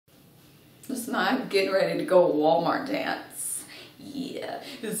This is my getting ready to go Walmart dance. Yeah,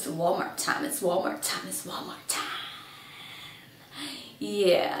 it's Walmart time, it's Walmart time, it's Walmart time.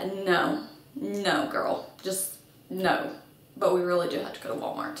 Yeah, no girl, just no. But we really do have to go to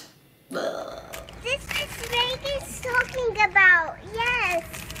Walmart. Ugh. This is Reagan's talking about, yes,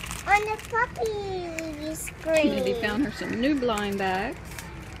 on the puppy screen. Kennedy found her some new blind bags.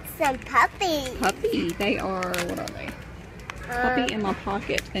 Some puppies. Puppy, they are, what are they? Puppy in my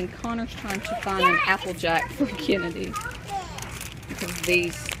pocket, and Connor's trying to find an Applejack for Kennedy. Because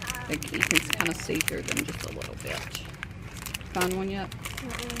these, you can kind of see through them just a little bit. Found one yet?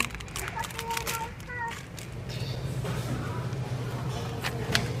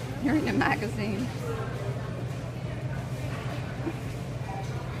 You're in a magazine.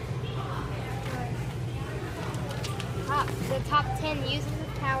 The top 10 uses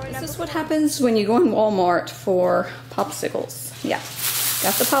of power. This is what happens when you go in Walmart for popsicles. Yeah,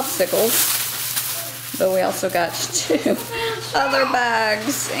 got the popsicles. But we also got 2 other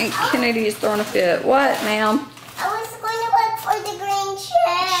bags. And Kennedy's throwing a fit. What, ma'am? I was going to look for the green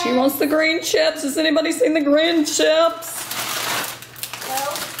chips. She wants the green chips. Has anybody seen the green chips?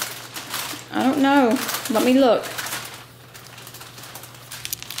 No. I don't know. Let me look.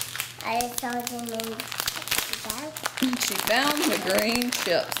 I saw them in the bag. She found the green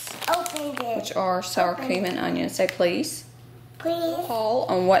chips, Opened it. which are sour cream and onion. Say please. Please. Haul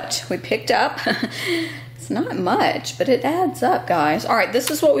on what we picked up. It's not much, but it adds up, guys. All right, this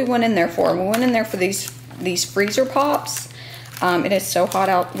is what we went in there for. We went in there for these freezer pops. It is so hot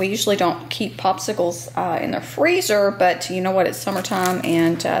out. We usually don't keep popsicles in the freezer, but you know what? It's summertime,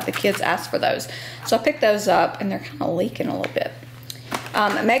 and the kids asked for those. So I picked those up, and they're kind of leaking a little bit.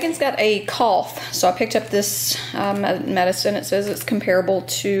 Megan's got a cough, so I picked up this medicine. It says it's comparable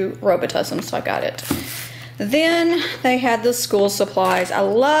to Robitussin, so I got it. Then they had the school supplies. I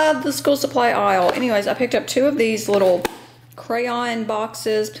love the school supply aisle. Anyways, I picked up 2 of these little crayon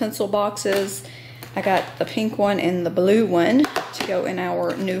boxes, pencil boxes. I got the pink one and the blue one to go in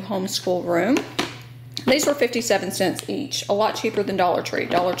our new homeschool room. These were 57 cents each, a lot cheaper than Dollar Tree.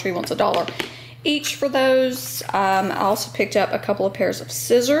 Dollar Tree wants $1 each for those. I also picked up a couple of pairs of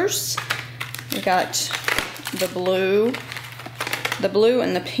scissors. We got the blue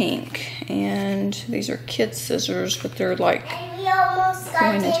and the pink. And these are kids' scissors, but they're like... And we almost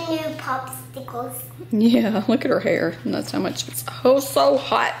got pointed. 2 new popsicles. Yeah, look at her hair. And that's how much it's so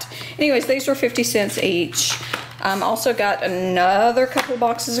hot. Anyways, these were 50 cents each. Also got another couple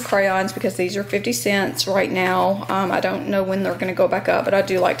boxes of crayons because these are 50 cents right now. I don't know when they're going to go back up, but I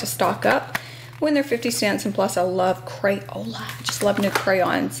do like to stock up when they're 50 cents. And plus, I love Crayola. I just love new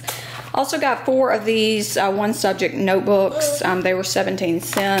crayons. Also got 4 of these one subject notebooks. They were 17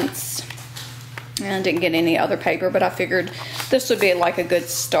 cents. And I didn't get any other paper, but I figured this would be like a good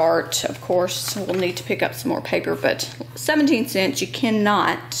start. Of course, we'll need to pick up some more paper, but 17 cents, you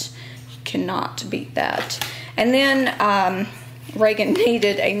cannot beat that. And then Reagan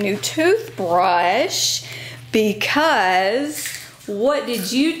needed a new toothbrush because what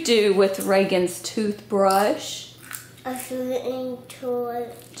did you do with Reagan's toothbrush? I put it in the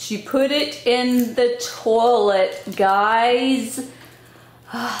toilet. She put it in the toilet, guys.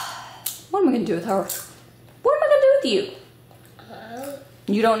 What am I going to do with her? What am I going to do with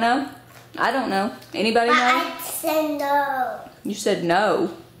you? You don't know? I don't know. Anybody know? I said no. You said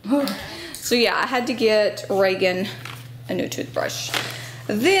no. So yeah, I had to get Reagan a new toothbrush.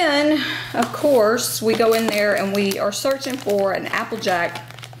 Then, of course, we go in there and we are searching for an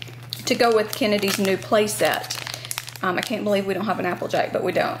Applejack to go with Kennedy's new play set. I can't believe we don't have an Applejack, but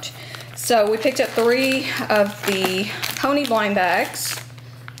we don't. So we picked up 3 of the pony blind bags.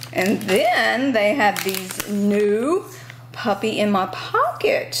 And then they have these new puppy in my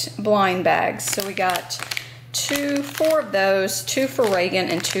pocket blind bags. So we got 4 of those, 2 for Reagan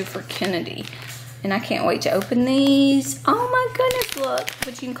and 2 for Kennedy. And I can't wait to open these. Oh my goodness, look.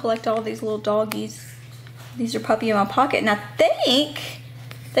 But you can collect all these little doggies. These are puppy in my pocket. And I think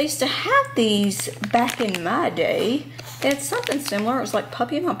they used to have these back in my day. They had something similar. It was like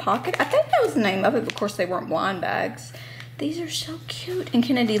puppy in my pocket. I think that was the name of it. But of course, they weren't blind bags. These are so cute, and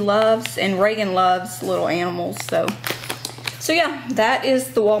Kennedy loves, and Reagan loves little animals, so yeah, that is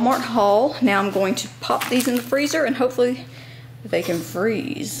the Walmart haul. Now I'm going to pop these in the freezer, and hopefully they can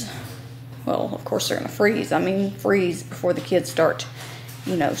freeze. Well, of course they're gonna freeze. I mean, freeze before the kids start,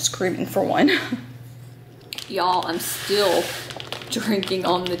 you know, screaming for one. Y'all, I'm still drinking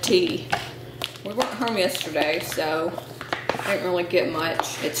on the tea. We weren't home yesterday, so I didn't really get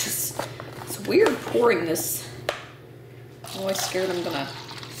much. It's weird pouring this. I'm always scared I'm gonna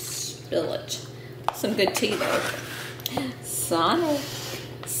spill it. Some good tea though. Sonic.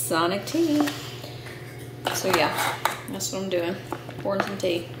 Sonic tea. So yeah, that's what I'm doing. Pouring some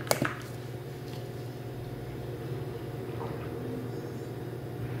tea.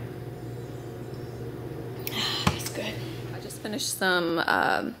 That's good. I just finished some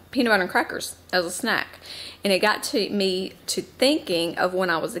peanut butter and crackers as a snack. And it got me to thinking of when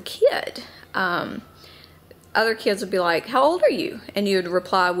I was a kid. Other kids would be like, how old are you? And you'd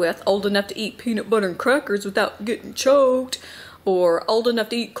reply with, old enough to eat peanut butter and crackers without getting choked. Or old enough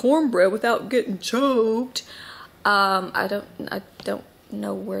to eat cornbread without getting choked. I don't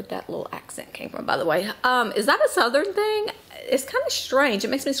know where that little accent came from, by the way. Is that a Southern thing? It's kind of strange. It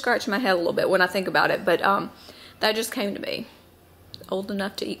makes me scratch my head a little bit when I think about it. But that just came to me. Old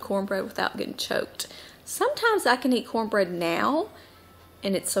enough to eat cornbread without getting choked. Sometimes I can eat cornbread now,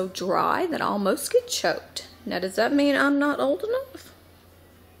 and it's so dry that I almost get choked. Now, does that mean I'm not old enough?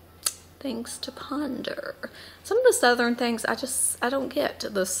 Things to ponder. Some of the Southern things I don't get.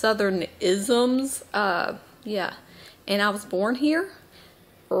 The Southern isms. Yeah. And I was born here,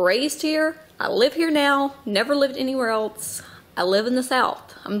 raised here. I live here now. Never lived anywhere else. I live in the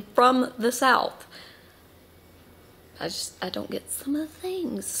South. I'm from the South. I don't get some of the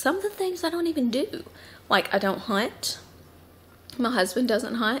things. Some of the things I don't even do. Like, I don't hunt. My husband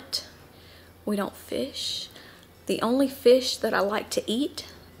doesn't hunt. We don't fish. The only fish that I like to eat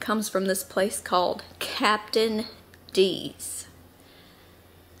comes from this place called Captain D's.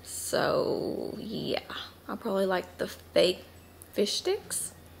 So, yeah. I probably like the fake fish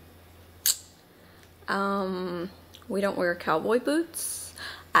sticks. We don't wear cowboy boots.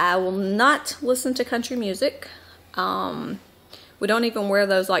 I will not listen to country music. We don't even wear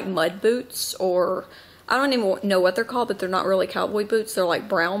those like mud boots, or I don't even know what they're called, but they're not really cowboy boots. They're like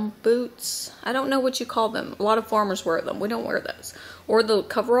brown boots. I don't know what you call them. A lot of farmers wear them. We don't wear those. Or the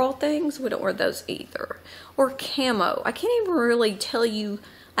coverall things. We don't wear those either. Or camo. I can't even really tell you.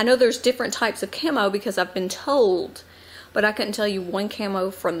 I know there's different types of camo because I've been told, but I couldn't tell you one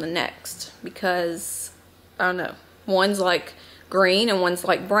camo from the next because, I don't know, one's like green and one's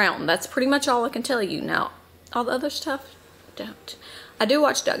like brown. That's pretty much all I can tell you. Now, all the other stuff, don't. I do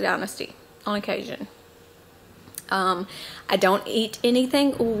watch Duck Dynasty on occasion. I don't eat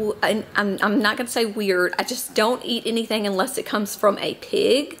anything. Ooh, I'm not going to say weird. I just don't eat anything unless it comes from a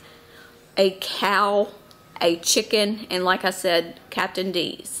pig, a cow, a chicken, and like I said, Captain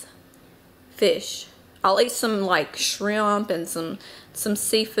D's. Fish. I'll eat some like shrimp and some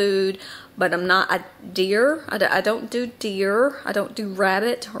seafood, but I'm not a deer. I don't do deer. I don't do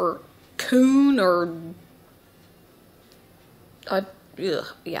rabbit or coon or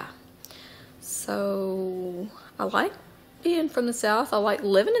yeah. So I like being from the South. I like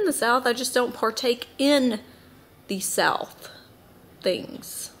living in the South. I just don't partake in the South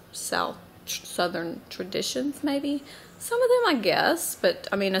things. Southern traditions, maybe. Some of them, I guess. But,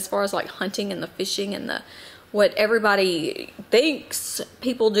 I mean, as far as, like, hunting and the fishing and the what everybody thinks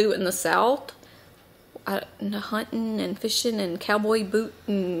people do in the South, hunting and fishing and cowboy boot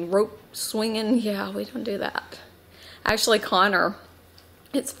and rope swinging, yeah, we don't do that. Actually, Connor,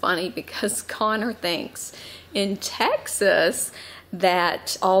 it's funny because Connor thinks in Texas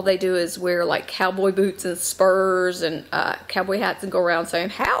that all they do is wear like cowboy boots and spurs and cowboy hats and go around saying,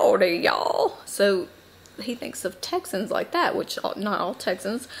 howdy y'all. So he thinks of Texans like that, which not all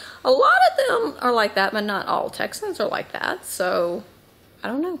Texans. A lot of them are like that, but not all Texans are like that. So I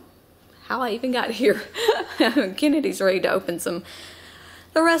don't know how I even got here. Kennedy's ready to open the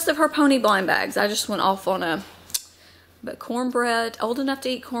rest of her pony blind bags. I just went off on but cornbread, old enough to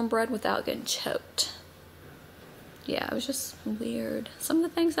eat cornbread without getting choked. Yeah, it was just weird. Some of the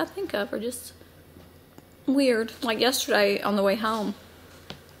things I think of are just weird. Like yesterday on the way home,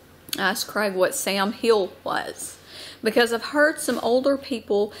 I asked Craig what Sam Hill was. Because I've heard some older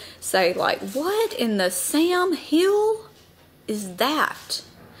people say like, what in the Sam Hill is that?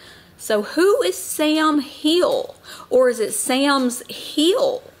 So who is Sam Hill? Or is it Sam's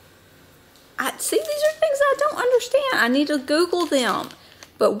Hill? See, these are things I don't understand. I need to Google them.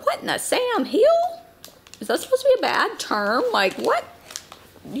 But what in the Sam Hill? Is that supposed to be a bad term? Like, what?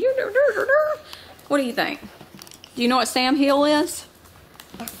 What do you think? Do you know what Sam Hill is?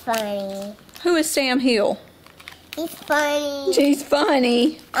 It's funny. Who is Sam Hill? He's funny. She's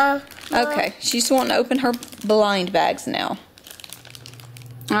funny. Okay, she's wanting to open her blind bags now.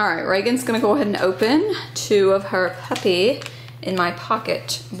 Alright, Reagan's going to go ahead and open 2 of her puppy in my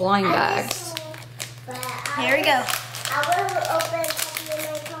pocket blind bags. Here we go. I will open puppy in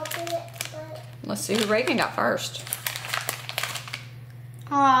my pocket. Let's see who Reagan got first.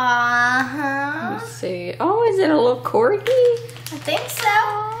 Aww. Let's see. Oh, is it a little corgi? I think so.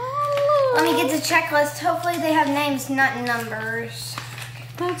 Let me get the checklist. Hopefully they have names, not numbers. Okay.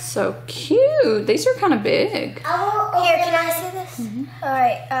 That's so cute. These are kind of big. Here, can I see this? All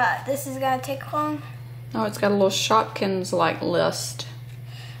right, this is gonna take long. Oh, it's got a little Shopkins like list.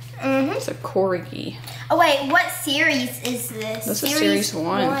 It's a corgi. Oh wait, what series is this? This is series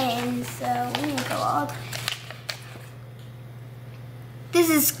 1. So we need to go all. This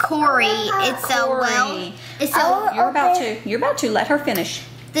is Corey. It's a Corey. It's a. You're about to let her finish.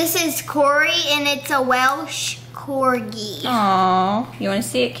 This is Corey, and it's a Welsh corgi. Aww. You want to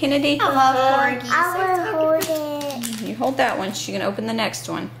see it, Kennedy? I love corgis. I will hold it. You hold that one. She can open the next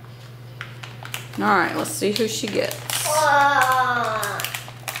one. All right. Let's see who she gets.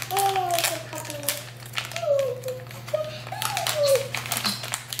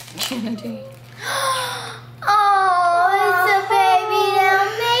 Kennedy. Oh, it's a baby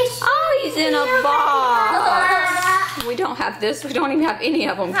Dalmatian. Oh, he's in a box. We don't have this. We don't even have any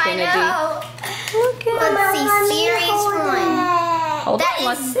of them, Kennedy. I know. Look at Let's see, series 1. Hold on,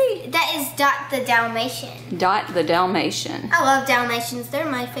 let's see. That is Dot the Dalmatian. Dot the Dalmatian. I love Dalmatians. They're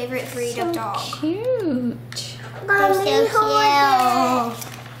my favorite breed of dog. Cute. They're so cute.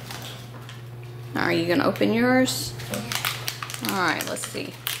 Are you gonna open yours? All right, let's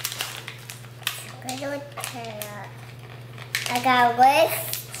see. I got a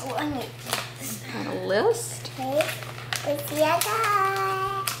list. Oh, I need. Got a list. Okay. What's the other?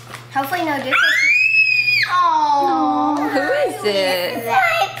 Hopefully no difference. Oh, Who is it?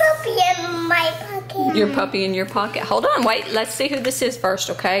 My puppy in my pocket. Your puppy in your pocket. Hold on, wait. Let's see who this is first,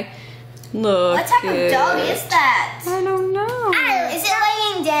 okay? Look. What type of dog is that? I don't know. Is it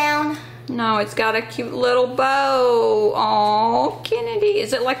laying down? No, it's got a cute little bow. Oh, Kennedy.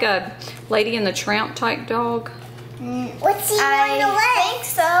 Is it like a Lady and the Tramp type dog? What's he on the list? I think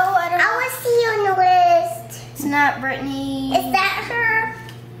so. I don't know. I want to see on the list. It's not Brittany. Is that her?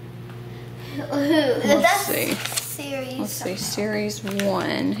 Let's see. Series. Let's see, series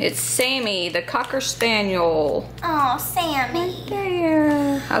 1. It's Sammy, the Cocker Spaniel. Oh, Sammy.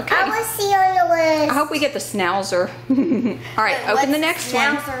 There. Okay. I want to see on the list. I hope we get the Schnauzer. All right, open the next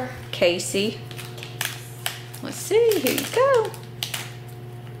one. Schnauzer? Casey. Let's see. Here you go.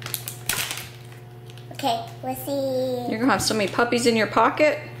 Okay, let's see. You're gonna have so many puppies in your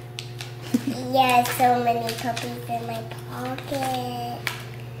pocket. Yeah, so many puppies in my pocket.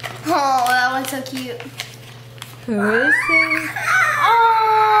 Oh, that one's so cute. Who is it?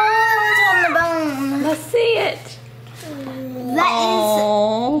 Oh, that one's on the bone. Let's see it.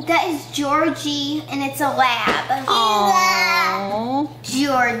 Oh. That is Georgie, and it's a lab. Oh.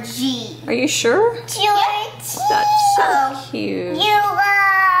 Georgie. Are you sure? George. That's so cute.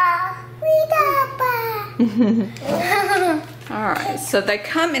 All right, so they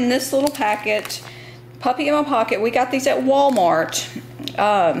come in this little packet. Puppy in my pocket. We got these at Walmart.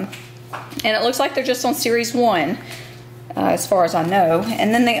 And it looks like they're just on series 1, as far as I know.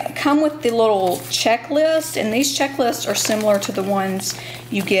 And then they come with the little checklist, and these checklists are similar to the ones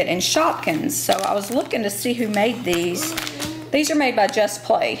you get in Shopkins. So I was looking to see who made these. These are made by Just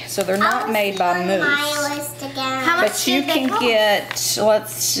Play, so they're not made by Moose. How much But you did they can cost? get,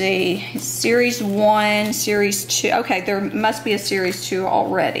 let's see, series 1, series 2. Okay, there must be a series 2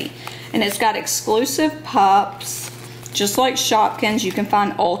 already. And it's got exclusive pups. Just like Shopkins, you can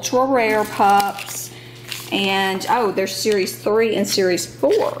find ultra rare pups. And, oh, there's series 3 and series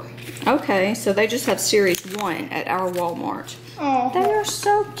 4. Okay, so they just have series 1 at our Walmart. Oh. They are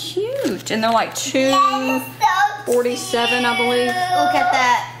so cute. And they're like $2.47, I believe. Look at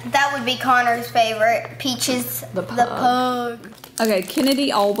that. That would be Connor's favorite. Peaches The pug. Okay,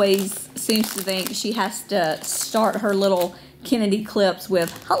 Kennedy always seems to think she has to start her little Kennedy clips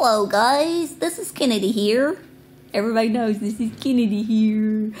with, "Hello guys, this is Kennedy here." Everybody knows this is Kennedy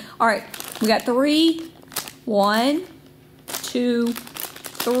here. All right, we got 3, 1, 2,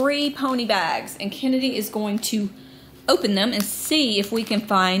 3 pony bags, and Kennedy is going to open them and see if we can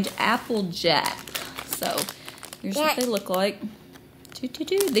find Applejack. So here's what they look like.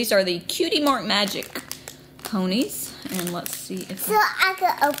 These are the Cutie Mark Magic ponies, and let's see if So I could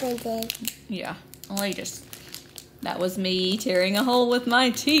open this. yeah, latest. That was me tearing a hole with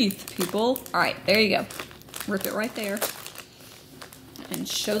my teeth, people. All right, there you go. Rip it right there. And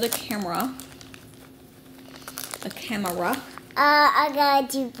show the camera. The camera. I got a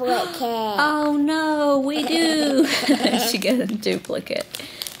duplicate. Oh no, we do. She got a duplicate.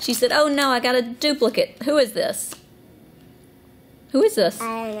 She said, oh no, I got a duplicate. Who is this? Who is this? I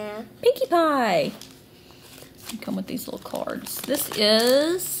don't know. Pinkie Pie. They come with these little cards. This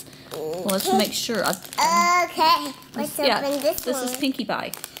is, well, let's make sure. Okay, let's open this one. This is Pinkie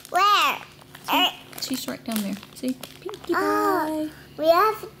Pie. Where? She's right down there. See? Pinkie Pie. Oh, we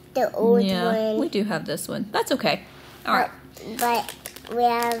have the old Yeah, one. we do have this one. That's okay. All right. But we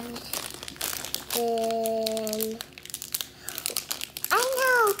have I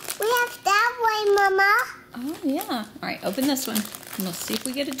know, we have that one, Mama. Oh, yeah. All right, open this one. And let's see if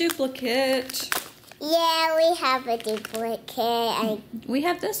we get a duplicate. Yeah, we have a duplicate. We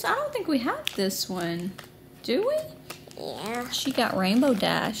have this. I don't think we have this one. Do we? Yeah. She got Rainbow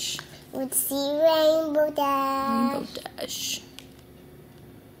Dash. Let's see Rainbow Dash. Rainbow Dash.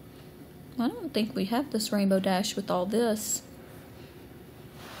 I don't think we have this Rainbow Dash with all this.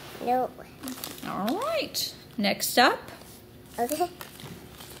 Nope. All right. Next up. Okay.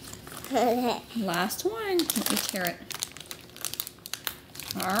 Okay. Last one. Let me tear it.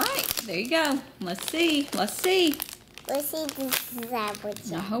 All right. There you go. Let's see. Let's see. Let's see if this is I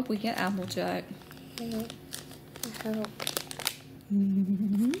Applejack. hope we get Applejack. I hope.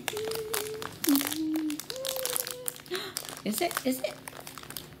 Is it? Is it?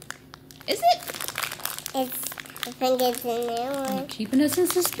 Is it? I think it's in there You're one. keeping us in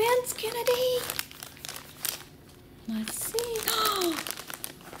suspense, Kennedy. Let's see.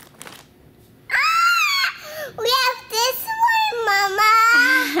 We have this one, Mama.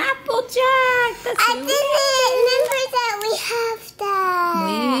 Applejack. That's I who didn't remember that we have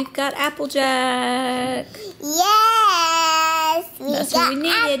that. We've got Applejack. Yes, we That's got what we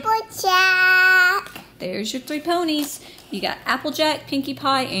needed. Applejack. There's your 3 ponies. You got Applejack, Pinkie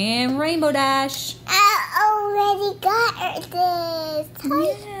Pie, and Rainbow Dash. I already got this.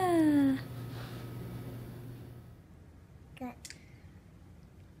 Yeah. Got-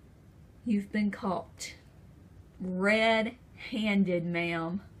 You've been caught. Red-handed,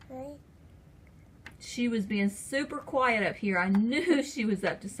 ma'am. Right. She was being super quiet up here. I knew she was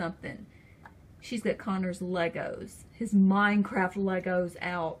up to something. She's got Connor's Legos. His Minecraft Legos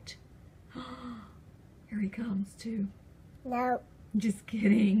out. Here he comes, too. No. Just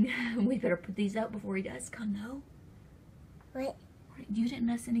kidding. We better put these out before he does come, though. What? You didn't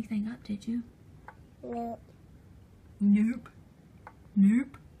mess anything up, did you? No. Nope.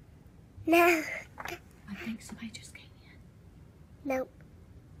 Nope. No. I think somebody just came in. Nope.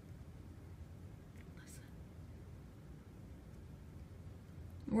 Listen.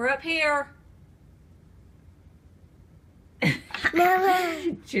 We're up here.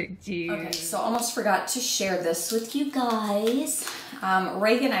 Mama. Tricked you. Okay, so I almost forgot to share this with you guys.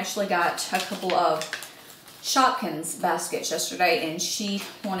 Reagan actually got a couple of Shopkins baskets yesterday, and she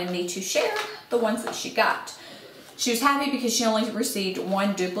wanted me to share the ones that she got. She was happy because she only received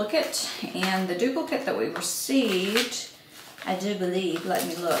 1 duplicate, and the duplicate that we received, I do believe, let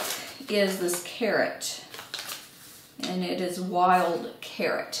me look, is this carrot. And it is Wild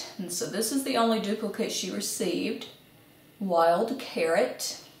Carrot. And so this is the only duplicate she received. Wild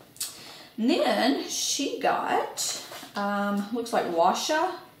Carrot. And then she got, looks like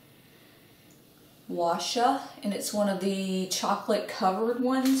Washa, and it's one of the chocolate covered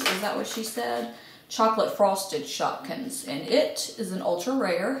ones. Is that what she said? Chocolate frosted Shopkins, and it is an ultra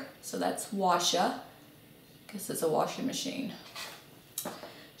rare, so that's Washa. Guess it's a washing machine.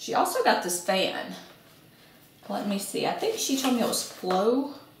 She also got this fan. Let me see. I think she told me it was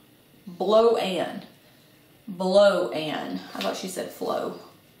Blow-Ann. Blow-Ann. I thought she said Flow.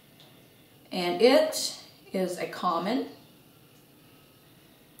 And it is a common.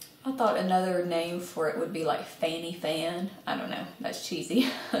 I thought another name for it would be like Fanny Fan. I don't know. That's cheesy.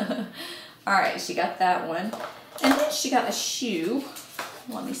 Alright, she got that one. And then she got a shoe.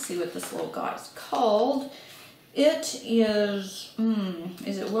 Let me see what this little guy's called. It is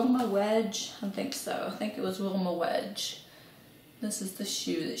it Wilma Wedge? I think so. I think it was Wilma Wedge. This is the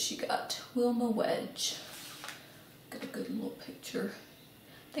shoe that she got. Wilma Wedge. Got a good little picture.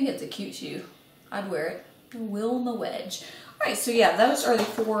 I think it's a cute shoe. I'd wear it. Wilma Wedge. Alright, so yeah, those are the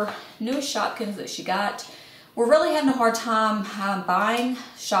 4 newest Shopkins that she got. We're really having a hard time buying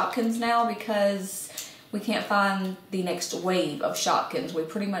Shopkins now because we can't find the next wave of Shopkins. We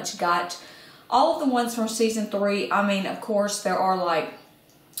pretty much got all of the ones from season 3. I mean, of course, there are like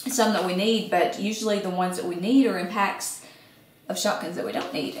some that we need, but usually the ones that we need are in packs of Shopkins that we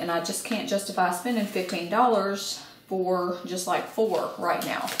don't need. And I just can't justify spending $15 for just like 4 right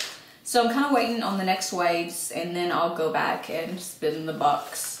now. So I'm kind of waiting on the next waves, and then I'll go back and spend the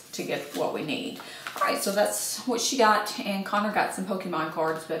bucks to get what we need. Alright, so that's what she got, and Connor got some Pokemon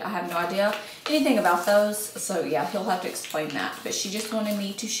cards, but I have no idea anything about those, so yeah, he'll have to explain that. But she just wanted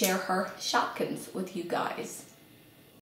me to share her Shopkins with you guys.